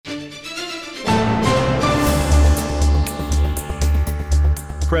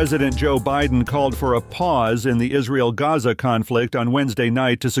President Joe Biden called for a pause in the Israel-Gaza conflict on Wednesday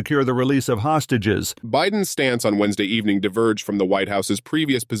night to secure the release of hostages. Biden's stance on Wednesday evening diverged from the White House's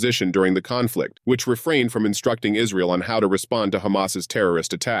previous position during the conflict, which refrained from instructing Israel on how to respond to Hamas's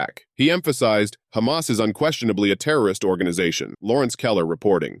terrorist attack. He emphasized, Hamas is unquestionably a terrorist organization. Lawrence Keller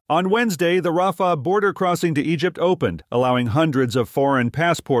reporting. On Wednesday, the Rafah border crossing to Egypt opened, allowing hundreds of foreign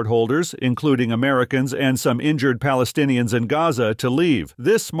passport holders, including Americans and some injured Palestinians in Gaza, to leave.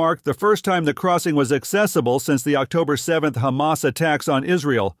 This marked the first time the crossing was accessible since the October 7th Hamas attacks on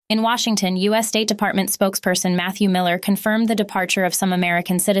Israel. In Washington, U.S. State Department spokesperson Matthew Miller confirmed the departure of some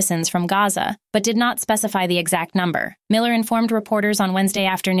American citizens from Gaza, but did not specify the exact number. Miller informed reporters on Wednesday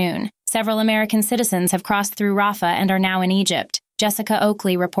afternoon, several American citizens have crossed through Rafah and are now in Egypt. Jessica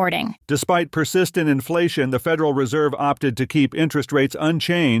Oakley reporting. Despite persistent inflation, the Federal Reserve opted to keep interest rates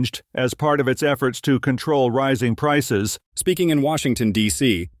unchanged as part of its efforts to control rising prices. Speaking in Washington,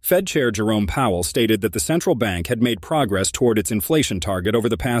 D.C., Fed Chair Jerome Powell stated that the central bank had made progress toward its inflation target over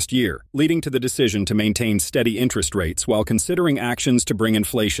the past year, leading to the decision to maintain steady interest rates while considering actions to bring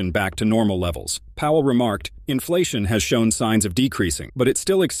inflation back to normal levels. Powell remarked, inflation has shown signs of decreasing, but it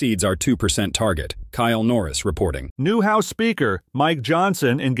still exceeds our 2% target. Kyle Norris reporting. New House Speaker Mike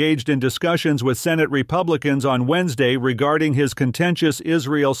Johnson engaged in discussions with Senate Republicans on Wednesday regarding his contentious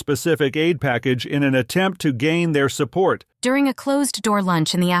Israel-specific aid package in an attempt to gain their support. During a closed-door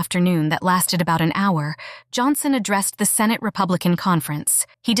lunch in the afternoon that lasted about an hour, Johnson addressed the Senate Republican conference.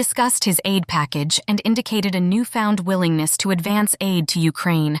 He discussed his aid package and indicated a newfound willingness to advance aid to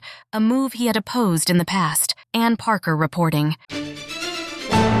Ukraine, a move he had opposed in the past. Ann Parker reporting.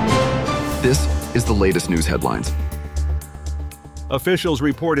 This is the latest news headlines. Officials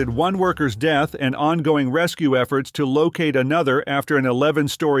reported one worker's death and ongoing rescue efforts to locate another after an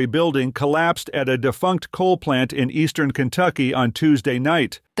 11-story building collapsed at a defunct coal plant in eastern Kentucky on Tuesday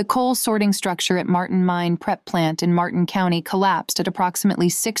night. The coal sorting structure at Martin Mine Prep Plant in Martin County collapsed at approximately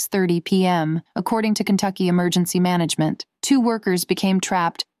 6:30 p.m., according to Kentucky Emergency Management. 2 workers became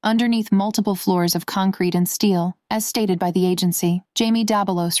trapped underneath multiple floors of concrete and steel, as stated by the agency. Jamie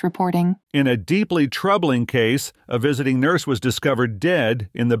Dabalos reporting. In a deeply troubling case, a visiting nurse was discovered dead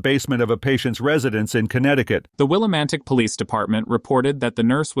in the basement of a patient's residence in Connecticut. The Willimantic Police Department reported that the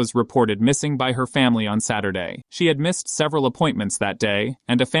nurse was reported missing by her family on Saturday. She had missed several appointments that day,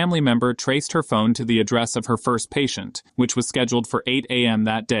 and a family member traced her phone to the address of her first patient, which was scheduled for 8 a.m.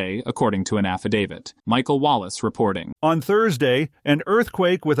 that day, according to an affidavit. Michael Wallace reporting. On Thursday, an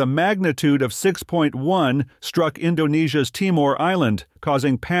earthquake with a magnitude of 6.1 struck Indonesia's Timor Island,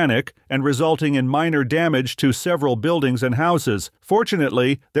 causing panic and resulting in minor damage to several buildings and houses.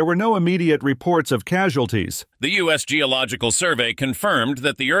 Fortunately, there were no immediate reports of casualties. The U.S. Geological Survey confirmed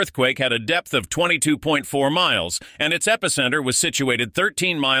that the earthquake had a depth of 22.4 miles, and its epicenter was situated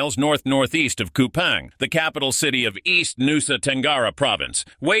 13 miles north-northeast of Kupang, the capital city of East Nusa Tenggara Province.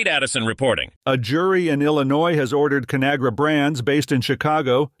 Wade Addison reporting. A jury in Illinois has ordered Conagra Brands, based in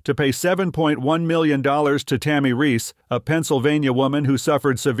Chicago, to pay $7.1 million to Tammy Reese, a Pennsylvania woman who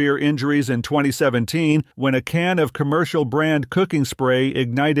suffered severe injuries in 2017 when a can of commercial brand cooking spray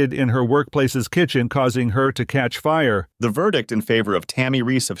ignited in her workplace's kitchen, causing her to catch fire. The verdict in favor of Tammy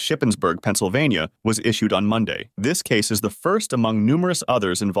Reese of Shippensburg, Pennsylvania, was issued on Monday. This case is the first among numerous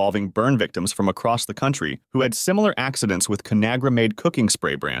others involving burn victims from across the country who had similar accidents with Conagra-made cooking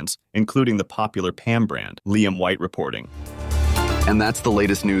spray brands, including the popular Pam brand. Liam White reporting. And that's the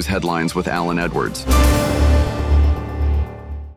latest news headlines with Alan Edwards.